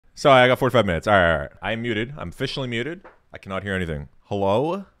Sorry, I got 45 minutes. All right, all right. I'm muted. I'm officially muted. I cannot hear anything.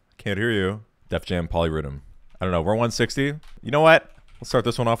 Hello? Can't hear you. Def Jam Polyrhythm. I don't know. We're 160. You know what? Let's start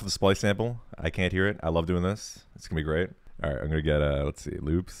this one off with a splice sample. I can't hear it. I love doing this. It's going to be great. All right, I'm going to get, let's see,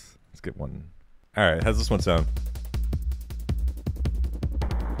 loops. Let's get one. All right, how's this one sound?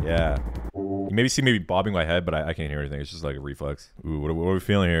 Yeah. You maybe see me bobbing my head, but I can't hear anything. It's just like a reflex. Ooh, what are we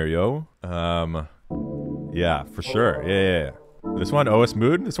feeling here, yo? Yeah, for sure. Yeah. This one, OS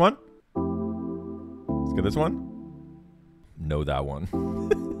Mood. This one? Let's get this one. No, that one.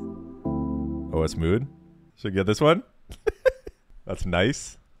 OS Mood. Should I get this one? That's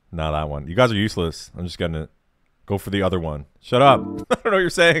nice. Nah, that one. You guys are useless. I'm just getting it. Go for the other one. Shut up. I don't know what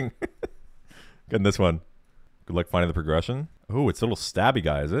you're saying. Getting this one. Good luck finding the progression. Oh, it's a little stabby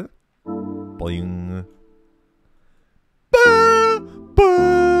guy, is it? Bling. Ba,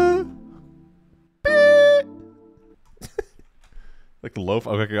 ba, like the lo-fi.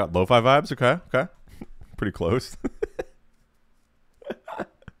 Okay, I got lo-fi vibes. Okay. Pretty close.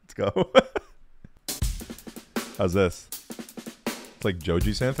 Let's go. How's this? It's like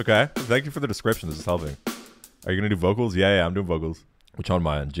Joji synth. Okay. Thank you for the description. This is helping. Are you gonna do vocals? Yeah, I'm doing vocals. Which one am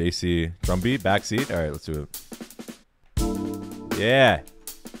I on? JC. Drum beat, backseat. All right, let's do it. Yeah.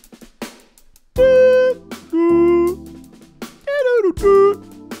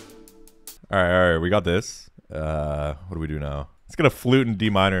 All right. We got this. What do we do now? Let's get a flute in D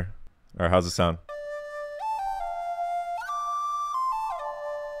minor. All right, how's it sound?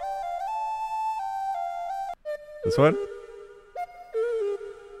 This one?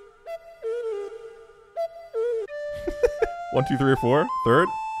 One, two, three, or four? Third?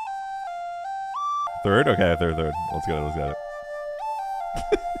 Third? Okay, third. Let's get it.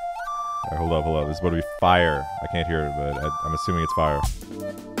 Alright, hold up. This is about to be fire. I can't hear it, but I'm assuming it's fire.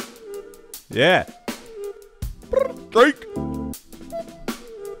 Yeah! Drake!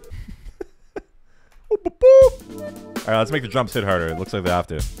 Alright, let's make the drums hit harder. It looks like they have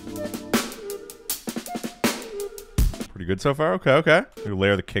to. Pretty good so far. Okay. We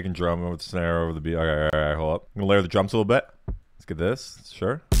layer the kick and drum over the snare over the beat. Alright, hold up. I'm gonna layer the drums a little bit. Let's get this.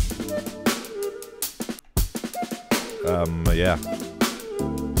 Sure. Yeah.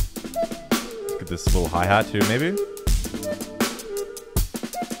 Let's get this little hi-hat too, maybe.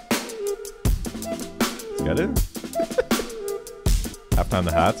 Let's get it. Halftime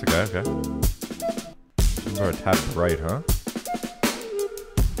the hats. Okay. These are a tad bright, huh?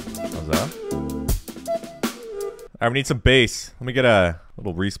 How's that? Alright, we need some bass. Let me get a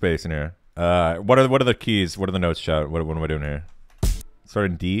little respace in here. What are the keys? What are the notes, chat? What am I doing here? Start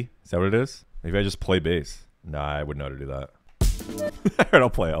in D? Is that what it is? Maybe I just play bass. Nah, I wouldn't know how to do that. Alright, I'll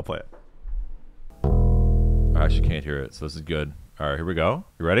play it. I actually can't hear it, so this is good. Alright, here we go.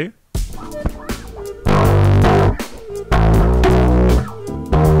 You ready?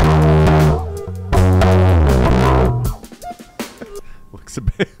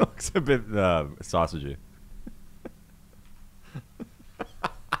 looks a bit sausagey.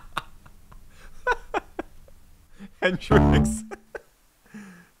 Hendrix.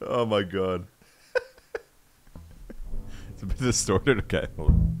 Oh my god. It's a bit distorted. Okay.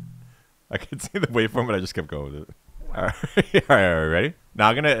 I could see the waveform, but I just kept going with it. Alright, ready? Now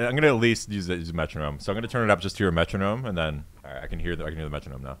I'm gonna at least use a metronome. So I'm gonna turn it up just to your metronome, and then alright, I can hear the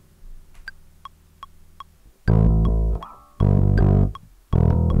metronome now.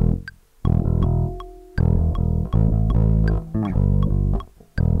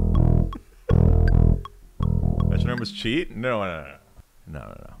 Metronome was cheat? No.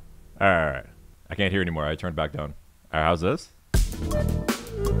 Alright. I can't hear anymore. I turned back down. Alright, how's this?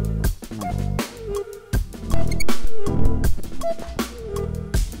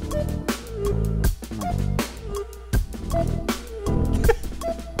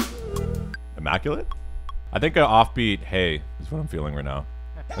 Immaculate? I think an offbeat hey is what I'm feeling right now.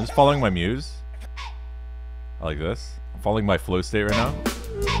 I'm just following my muse. I like this. I'm following my flow state right now.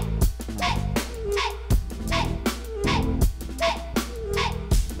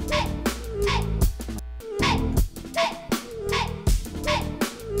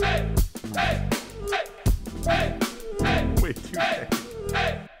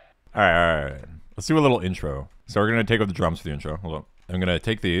 Alright. Let's do a little intro. So we're gonna take over the drums for the intro. Hold on. I'm gonna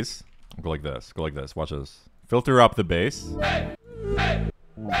take these. Go like this. Watch this. Filter up the bass.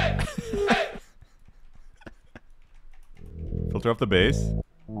 Filter up the bass.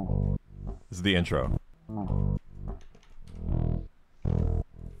 This is the intro.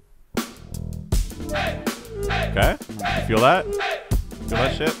 Okay? You feel that? Feel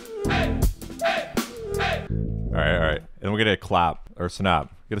that shit? Alright. And then we're gonna clap or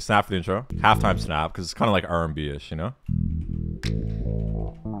snap. Get a snap for the intro. Halftime snap, because it's kind of like R&B-ish, you know?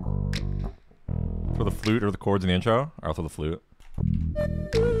 Throw the flute or the chords in the intro. Or I'll throw the flute.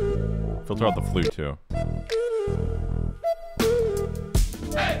 Filter out the flute too.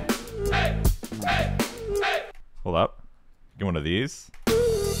 Hold up. Get one of these.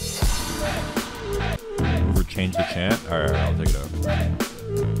 Over change the chant. Alright, I'll take it out.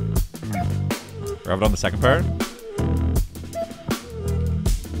 Or have it on the second part.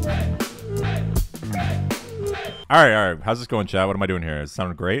 Alright. How's this going, chat? What am I doing here? Is it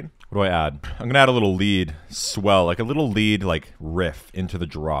sounding great? What do I add? I'm gonna add a little lead swell, like a little lead like riff into the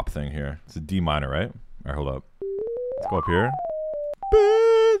drop thing here. It's a D minor, right? Alright, hold up. Let's go up here.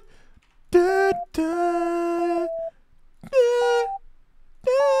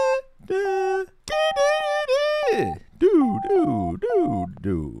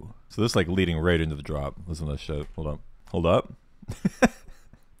 So this is like leading right into the drop. Listen to this shit. Hold up.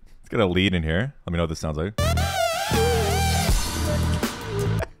 Let's get a lead in here. Let me know what this sounds like.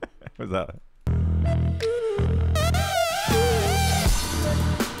 What's that?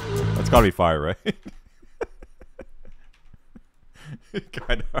 That's gotta be fire, right? It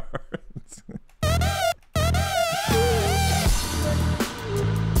kinda hurts.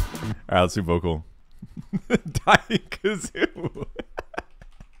 Alright, let's do vocal. Dying kazoo.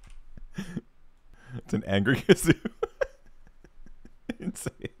 It's an angry kazoo.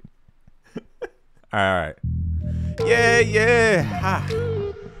 Insane. Alright. Yeah. Ha.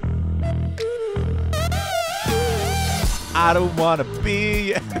 I don't wanna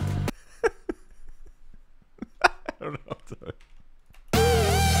be. I don't know.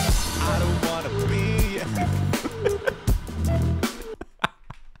 I don't wanna be.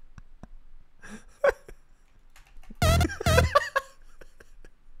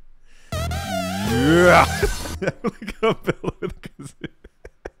 Yeah. Look at Bill with a kazoo.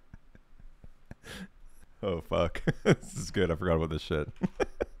 Oh fuck. This is good. I forgot about this shit.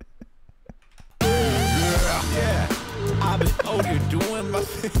 Yeah. I've been out here doing my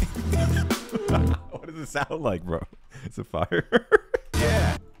thing. What does it sound like, bro? Is it fire?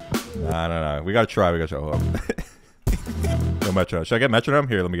 Yeah. Nah. We gotta try. Hold up. No metronome. Should I get metronome?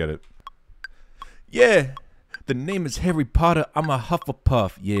 Here, let me get it. Yeah. The name is Harry Potter. I'm a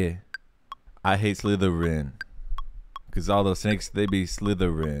Hufflepuff. Yeah. I hate Slytherin. Cause all those snakes, they be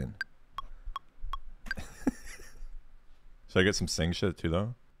slithering. Should I get some sing shit too,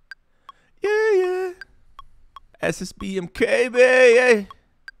 though? Yeah. SSBMK, baby.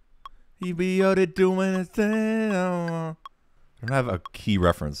 He be out there doing his thing. I don't have a key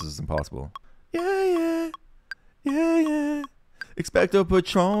reference. This is impossible. Yeah. Expecto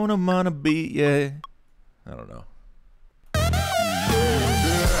Patronum on a beat, yeah. I don't know.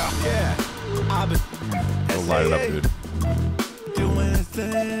 Yeah. I'll light it up, dude. Doing his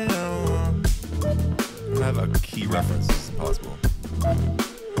thing. I don't have a key reference. This is impossible.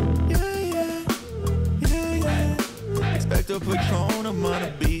 Yeah. Expecto Patronum on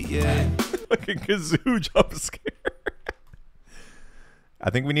a beat, yeah. Fucking kazoo jump scare. I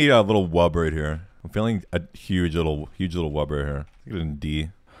think we need a little wub right here. I'm feeling a huge little wub right here. Get it in D.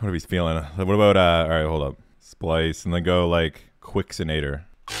 What are we feeling? What about all right, hold up. Splice and then go like Quixinator.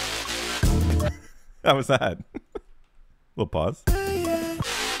 How was that? Little pause.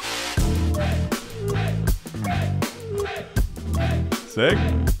 Sick.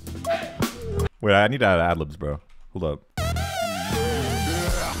 Wait, I need to add ad-libs, bro. Hold up.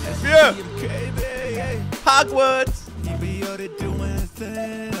 Yeah. Hogwarts.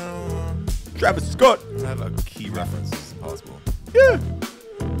 Travis Scott. I have a key reference. This is impossible. Yeah.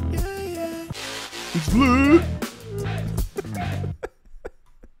 It's blue.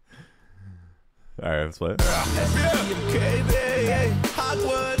 Alright, let's play it.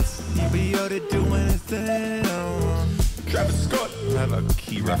 Hogwarts. Travis Scott. I have a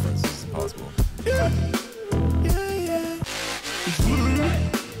key reference. This is impossible. Yeah.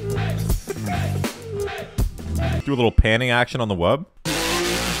 Do a little panning action on the wub.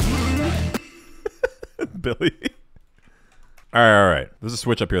 Billy. Alright. There's a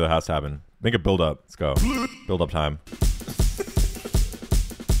switch up here that has to happen. Make a build up. Let's go. Build up time.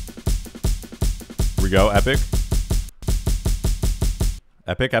 Here we go. Epic.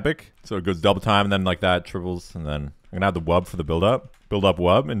 Epic. So it goes double time and then like that triples and then I'm gonna add the wub for the build up. Build up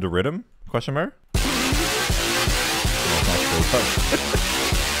wub into rhythm? Question mark?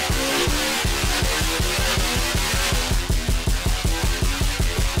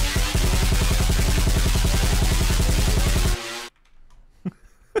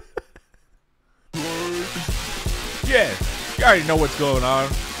 Yeah, you already know what's going on.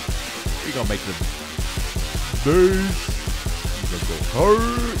 We're gonna make the bass. We're gonna go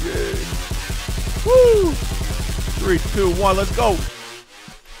hard, yeah. Woo! 3, 2, 1, let's go.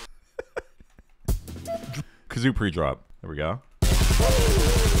 kazoo pre-drop. There we go. 3, 2,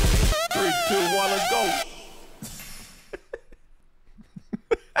 1, let's go.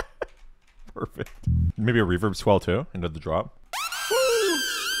 Perfect. Maybe a reverb swell too into the drop.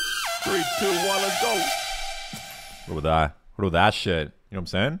 3, 2, 1, let's go. What with that? What with that shit? You know what I'm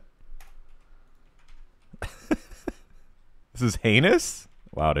saying? This is heinous?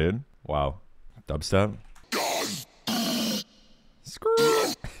 Wow, dude. Wow. Dubstep.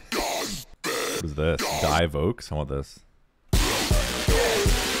 Screw. What is this? Dive Oaks? I want this.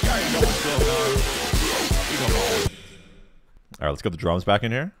 Alright, let's get the drums back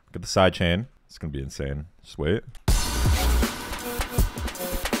in here. Get the side chain. It's gonna be insane. Just wait.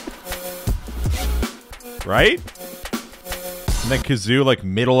 Right? And then kazoo, like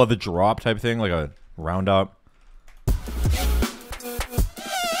middle of the drop type thing, like a round up.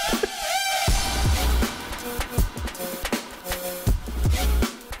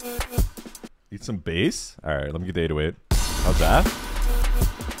 Need some bass? Alright, let me get the 808. How's that?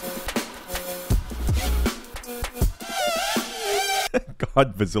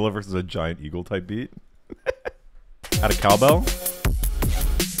 God, Vazilla versus a giant eagle type beat. Add a cowbell?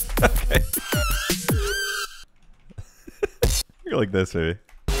 Okay. You're like this, baby.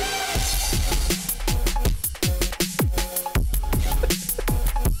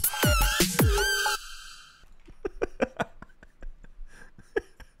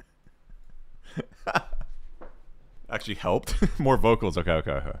 Actually helped. More vocals. Okay,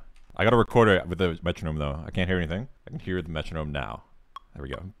 okay, okay. I gotta record it with the metronome though. I can't hear anything. I can hear the metronome now. There we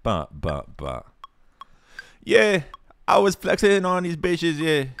go. Ba ba ba. Yeah, I was flexing on these bitches.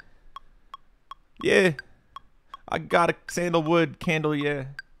 Yeah, yeah. I got a sandalwood candle. Yeah.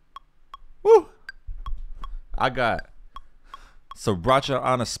 Woo. I got sriracha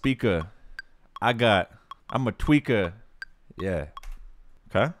on a speaker. I'm a tweaker. Yeah.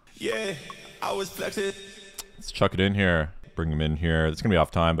 Okay. Yeah, I was flexing. Let's chuck it in here. Bring him in here. It's gonna be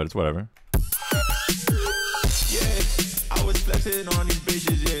off time, but it's whatever. Yeah, I was flexing on these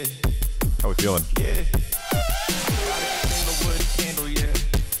bitches, yeah. How we feeling? Yeah. Got a sandalwood candle, yeah.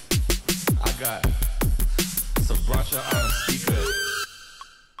 I got sriracha on a speaker.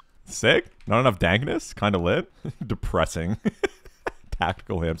 Sick? Not enough dankness? Kinda lit? Depressing.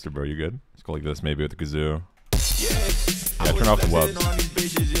 Tactical hamster, bro. You good? Let's go like this, maybe with the kazoo. Yeah, turn off the wubs.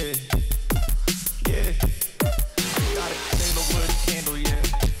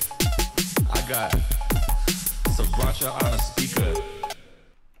 Got sriracha on a speaker.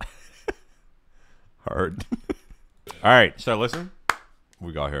 Hard. All right, should I listen? What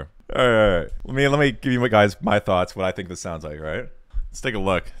we got here? All right. Let me give you guys my thoughts. What I think this sounds like. Right? Let's take a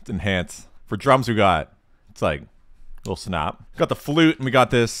look. It's enhanced. For drums, we got it's like a little snap. Got the flute, and we got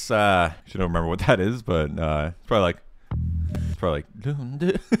this. I don't remember what that is, but it's probably like. It's like.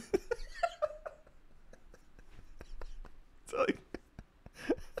 It's like.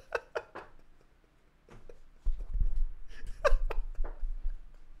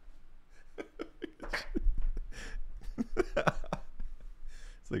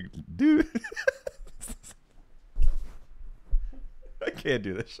 It's like, dude. I can't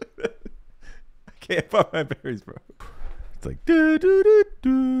do this shit. I can't pop my berries, bro. It's like, do do do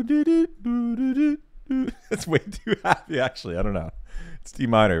do do do do do do. It's way too happy, actually. I don't know. It's D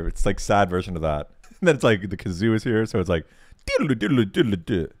minor. It's like sad version of that. And then it's like the kazoo is here, so it's like diddle diddle diddle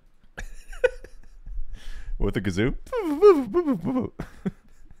diddle. With the kazoo.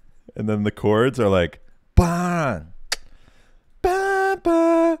 And then the chords are like ba ba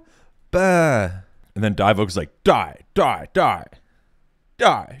ba ba. And then Dive Oak is like die, die, die,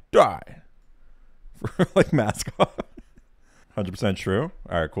 die, die. For like mask off. 100% true.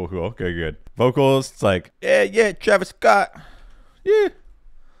 All right, cool, cool. Okay, good. Vocals, it's like, yeah, yeah, Travis Scott. Yeah.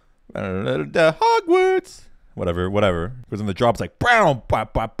 The Hogwarts. Whatever, whatever. Because in the drop, it's like, brown, ba,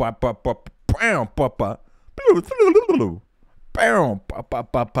 ba, ba, ba, ba, brown, ba, ba, brown, ba, ba,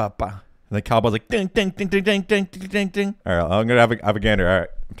 ba, ba, ba. And the cowboy's like, ding, ding, ding, ding, ding, ding, ding, ding, ding. All right, I'm going to have a gander. All right,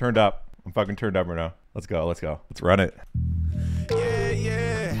 I'm turned up. I'm fucking turned up right now. Let's go, let's go. Let's run it. Yeah, yeah.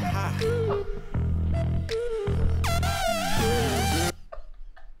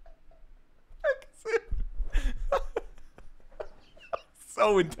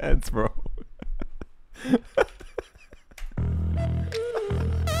 So intense, bro.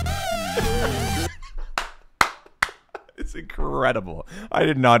 It's incredible. I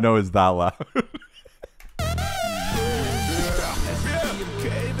did not know it was that loud.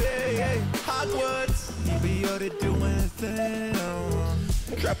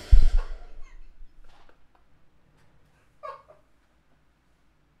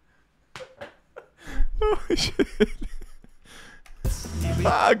 Oh shit.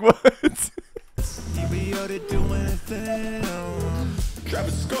 Hogwarts. be out there doing a thing.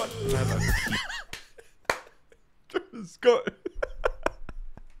 Travis Scott. Travis Scott.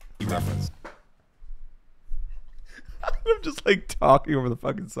 Reference. I'm just like talking over the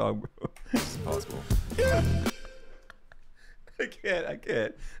fucking song, bro. It's impossible. Yeah. I can't.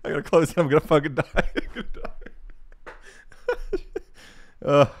 I gotta close it. I'm gonna fucking die. I'm gonna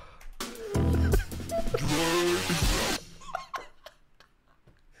die.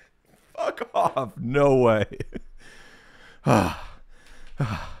 Fuck off. No way. I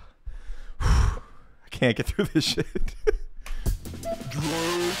can't get through this shit. You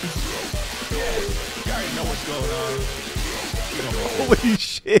already know what's going on. Holy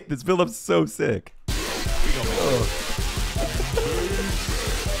shit. This build-up's so sick.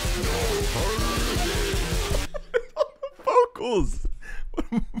 Vocals.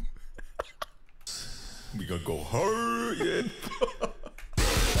 We gonna go hard, yeah.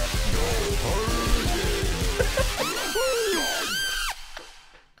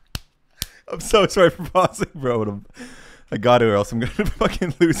 I'm so sorry for pausing, bro. But I got to, or else I'm gonna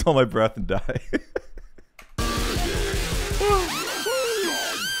fucking lose all my breath and die. 3,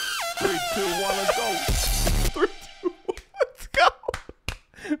 2, 1, let's go. 3, 2, 1, let's go.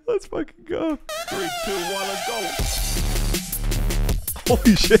 Let's fucking go. 3, 2, 1, let's go.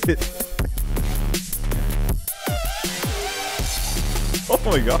 Holy shit. Oh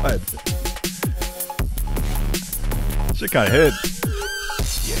my god. Shit kinda hit.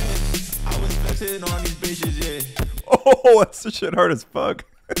 I was flexing on these bitches, yeah. Oh, that's the shit hard as fuck.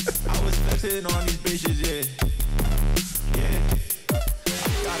 I was flexing on these bitches, yeah. Yeah.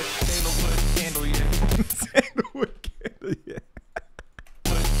 Got a sandalwood candle, yeah. Sandalwood candle, yeah.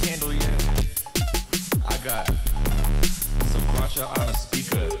 Wood candle, yeah. I got some crusher on a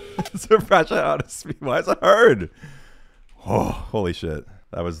speaker. Surprise out of speed. Why is it hard? Oh, holy shit.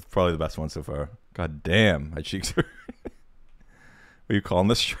 That was probably the best one so far. God damn, my cheeks hurt. What are you calling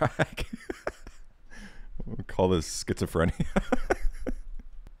this track? We'll call this schizophrenia.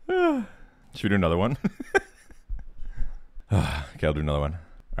 Should we do another one? Okay, I'll do another one.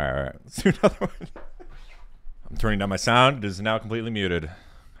 Alright, let's do another one. I'm turning down my sound. It is now completely muted.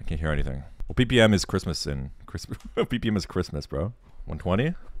 I can't hear anything. Well, BPM is Christmas in Christmas. BPM is Christmas, bro.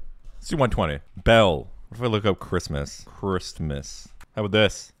 120? Let's do 120. Bell. What if I look up Christmas? Christmas. How about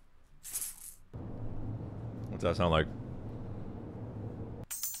this? What's that sound like?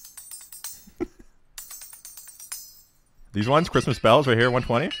 These ones, Christmas bells right here,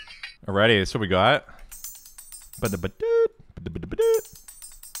 120. Alrighty, that's what we got.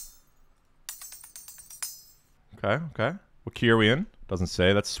 Okay, okay. What key are we in? Doesn't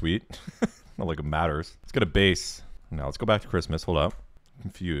say, that's sweet. Not like it matters. Let's get a bass. Now let's go back to Christmas, hold up.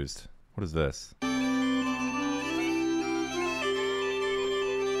 Confused. What is this?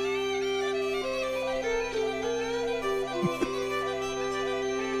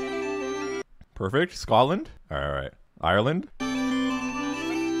 Perfect, Scotland. Alright. Ireland.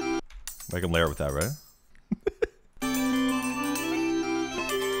 I can layer with that, right?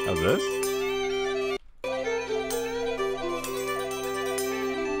 How's this?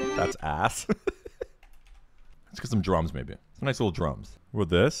 That's ass. Let's get some drums, maybe. Some nice little drums. With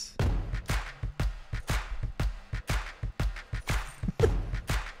this.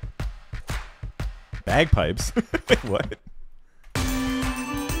 Bagpipes? Wait, what?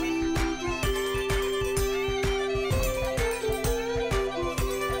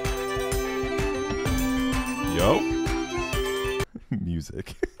 Yo.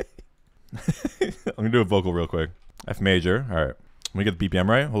 Music. I'm gonna do a vocal real quick. F major. Alright. Let me get the BPM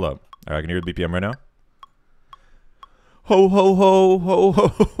right. Hold up. Alright, I can hear the BPM right now. Ho ho ho ho ho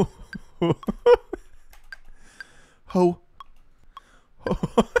ho. Ho. Ho.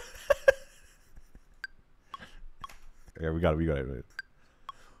 Okay, we got it.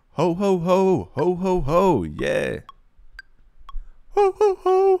 Ho ho ho ho ho ho, yeah. Ho ho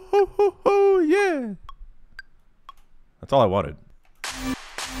ho ho ho ho, yeah. That's all I wanted.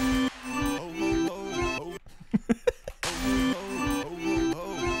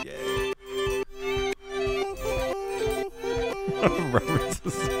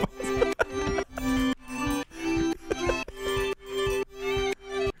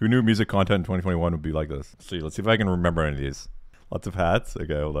 Who knew music content in 2021 would be like this? Let's see if I can remember any of these. Lots of hats.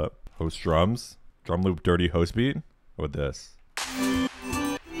 Okay, hold up. Host drums. Drum loop dirty host beat. What with this?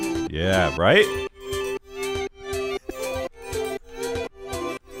 Yeah, right?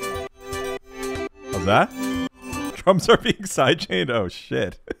 How's that? Drums are being sidechained? Oh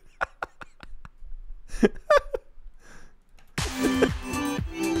shit.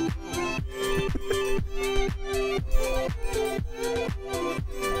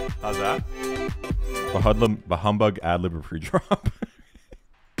 How's that? The humbug ad lib or pre-drop.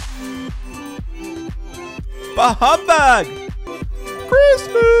 The humbug!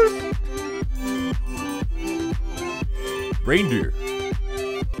 Christmas! Reindeer.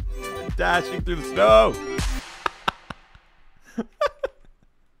 Dashing through the snow.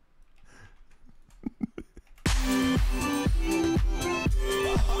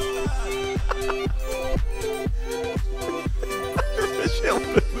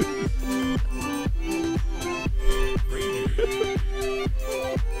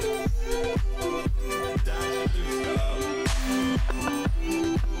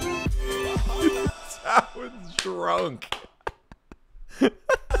 Sounds drunk.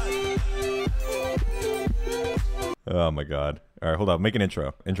 Oh my god. All right, hold on. Make an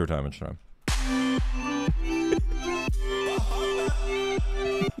intro. Intro time. Intro time.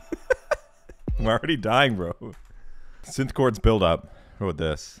 I'm already dying, bro. Synth chords build up. What about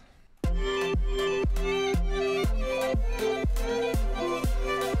this?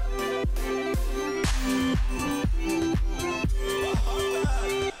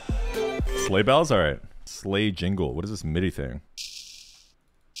 Sleigh bells? All right. Sleigh jingle. What is this MIDI thing?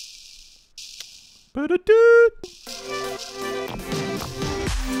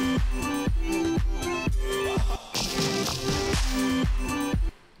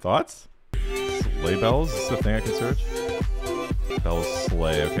 Thoughts? Sleigh bells? Is this a thing I can search? Bells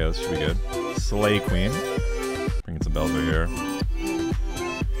sleigh. Okay, this should be good. Sleigh queen. Bringing some bells right here.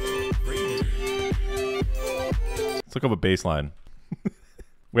 Let's look up a bass line.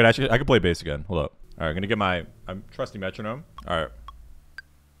 Wait, actually, I can play bass again. Hold up. All right, I'm gonna get my trusty metronome. All right.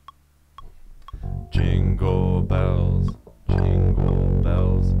 Jingle bells, jingle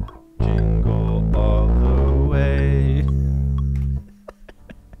all the way.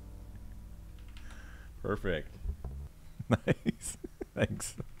 Perfect. Nice.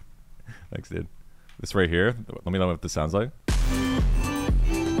 Thanks. Thanks, dude. This right here. Let me know what this sounds like.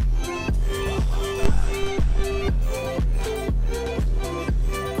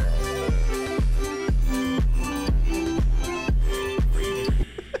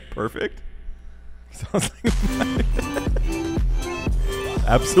 Perfect. Sounds like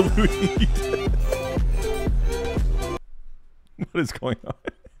absolute heat. What is going on?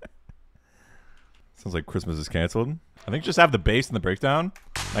 Sounds like Christmas is canceled. I think just have the bass and the breakdown.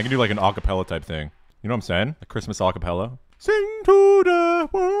 I can do like an acapella type thing. You know what I'm saying? A Christmas acapella. Sing to the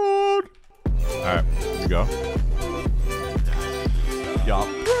world. Alright, here we go. Yeah.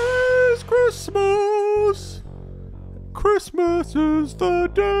 Praise Christmas. Christmas is the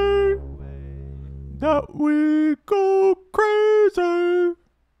day that we go crazy.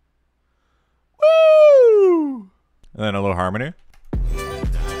 Woo! And then a little harmony.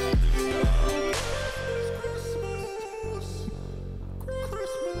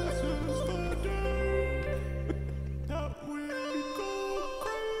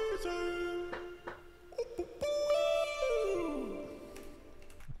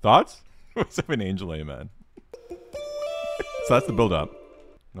 Thoughts? What's up an angel amen? So that's the build up.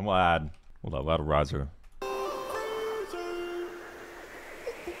 Then we'll add a riser.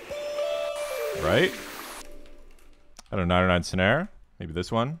 Right? I don't know, 99 snare. Maybe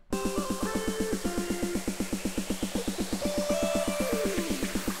this one.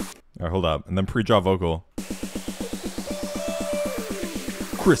 Alright, hold up. And then pre-draw vocal.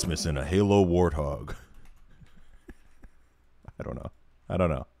 Christmas in a Halo Warthog. I don't know. I don't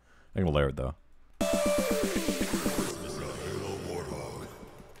know. I'm gonna layer it though.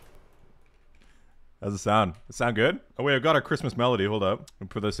 How's it sound? It sound good? Oh wait, I've got a Christmas melody. Hold up. I'll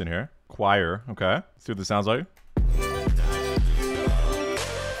put this in here. Choir. Okay. Let's see what this sounds like.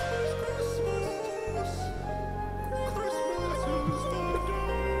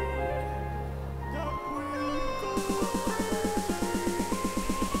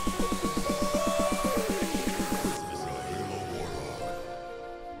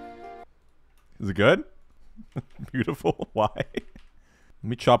 Is it good? Beautiful. Why? Let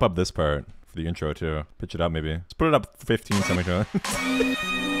me chop up this part for the intro too. Pitch it up maybe. Let's put it up 15 semitones.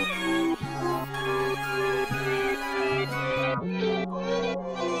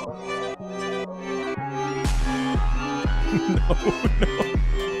 No.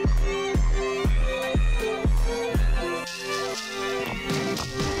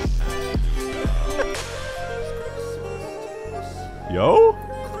 Yo?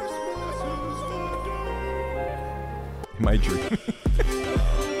 My dream.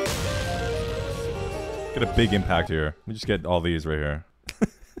 Get a big impact here. Let me just get all these right here.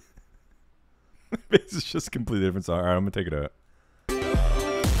 This is just a completely different song. Alright, I'm gonna take it out.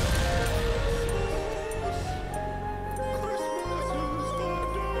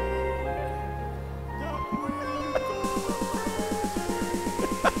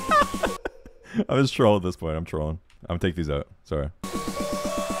 I'm just trolling at this point. I'm trolling. I'm gonna take these out. Sorry.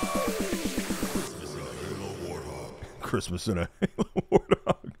 Christmas in a Halo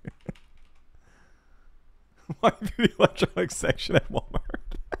Warthog. Why do the electronics section at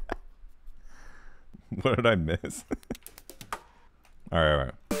Walmart? What did I miss?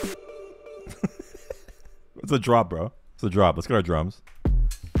 Alright. What's a drop, bro? It's a drop. Let's get our drums.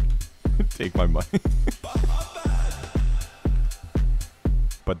 Take my money.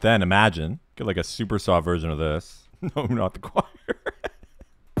 But then imagine, get like a super soft version of this. No, not the choir.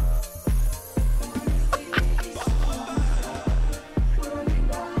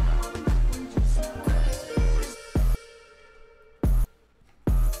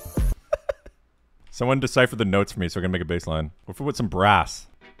 Someone decipher the notes for me so I can make a bass line. What if we put some brass?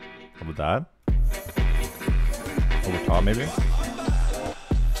 How about that? Over top, maybe?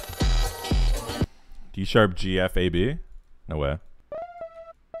 D sharp, G, F, A, B? No way.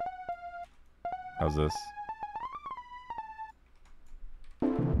 How's this?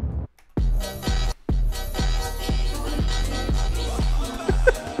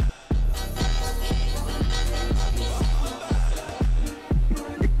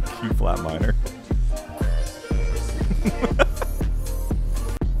 Q flat minor.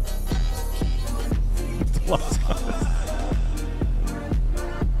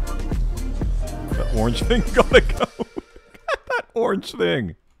 That orange thing gotta go. That orange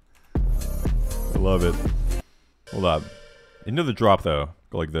thing. I love it. Hold up. Into the drop though.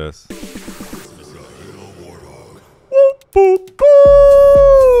 Go like this. Whoop, boop, boo!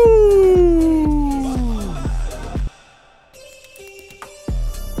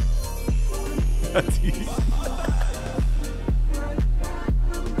 That's easy.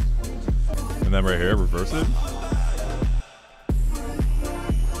 And then right here, reverse it.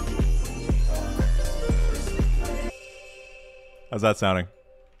 How's that sounding?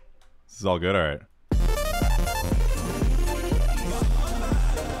 This is all good, all right.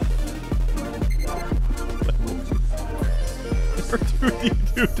 Or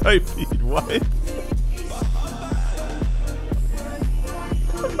 2D2 type beat, what?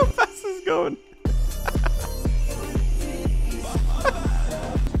 How fast is this going?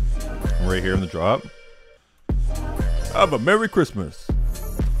 Right here in the drop. Have a Merry Christmas. Have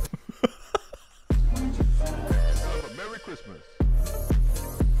a Merry Christmas.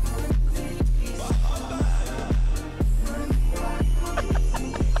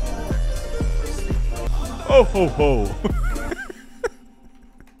 Oh ho ho.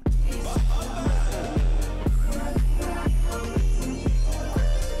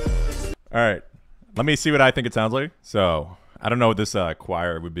 Alright. Let me see what I think it sounds like. So, I don't know what this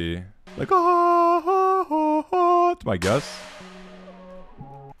choir would be. Like, that's my guess.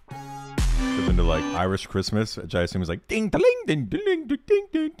 Goes into like Irish Christmas, which I assume is like ding ding ding ding ding ding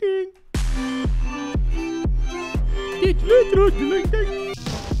ding ding.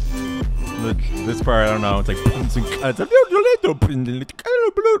 This part I don't know. It's like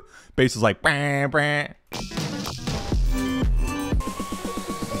bass is like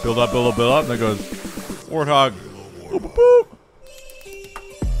build up, build up, build up, and then goes Warthog. Boop, boop, boop.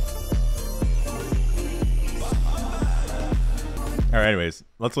 All right, anyways,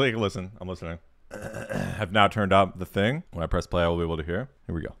 let's take a listen. I'm listening. I've now turned up the thing. When I press play, I will be able to hear.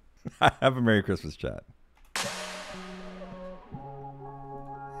 Here we go. Have a Merry Christmas, chat.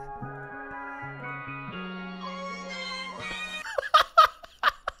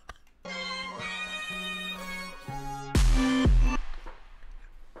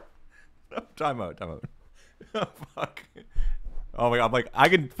 Time out, time out. Oh, fuck. Oh my god, I'm like, I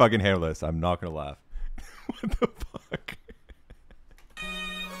can fucking handle this. I'm not gonna laugh. What the fuck?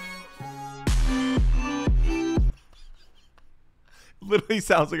 Literally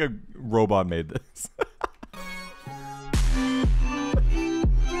sounds like a robot made this.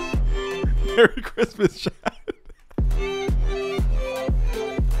 Merry Christmas, chat.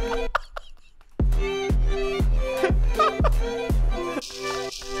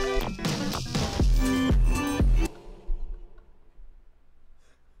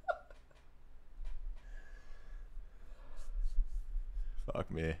 Fuck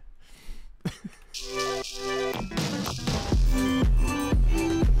me.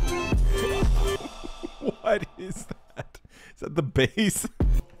 What is that? Is that the bass?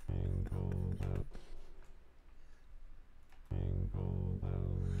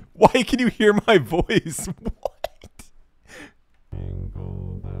 Why can you hear my voice? What?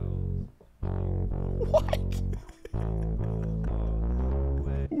 What?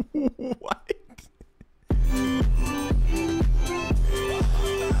 What?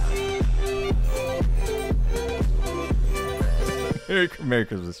 Merry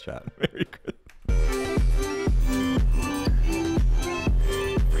Christmas, chat. Merry Christmas.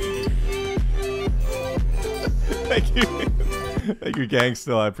 Thank you. Thank you, gang.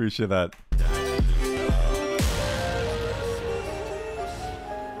 Still, I appreciate that.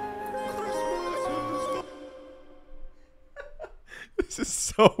 This is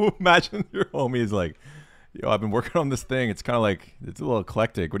so. Imagine your homie is like, yo, I've been working on this thing. It's kind of like, it's a little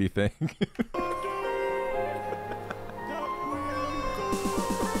eclectic. What do you think?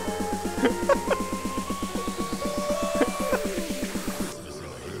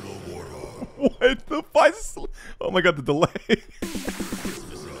 What the fuck? Oh my god, the delay.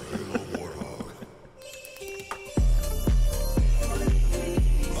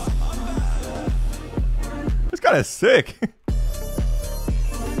 It's kind of sick.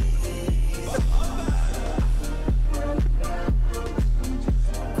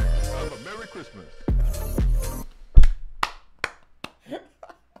 Merry Christmas.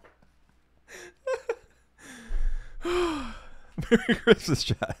 Merry Christmas,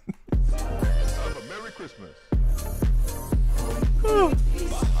 chat. Merry Christmas.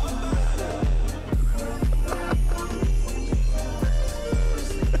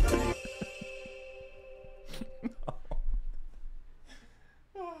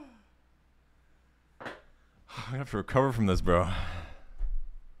 I have to recover from this, bro. Oh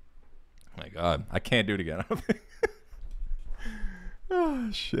my god, I can't do it again. I don't think.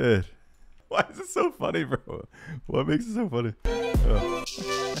 Oh shit. Why is it so funny, bro? What makes it so funny? Oh.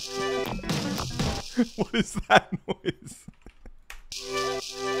 What is that noise?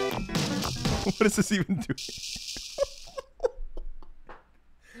 What is this even doing?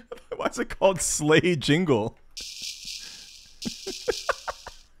 Why is it called Sleigh Jingle?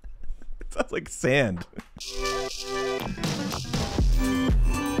 It sounds like sand.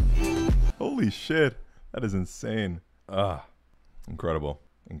 Holy shit. That is insane. Incredible.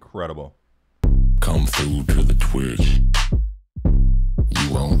 Incredible. Come through to the Twitch.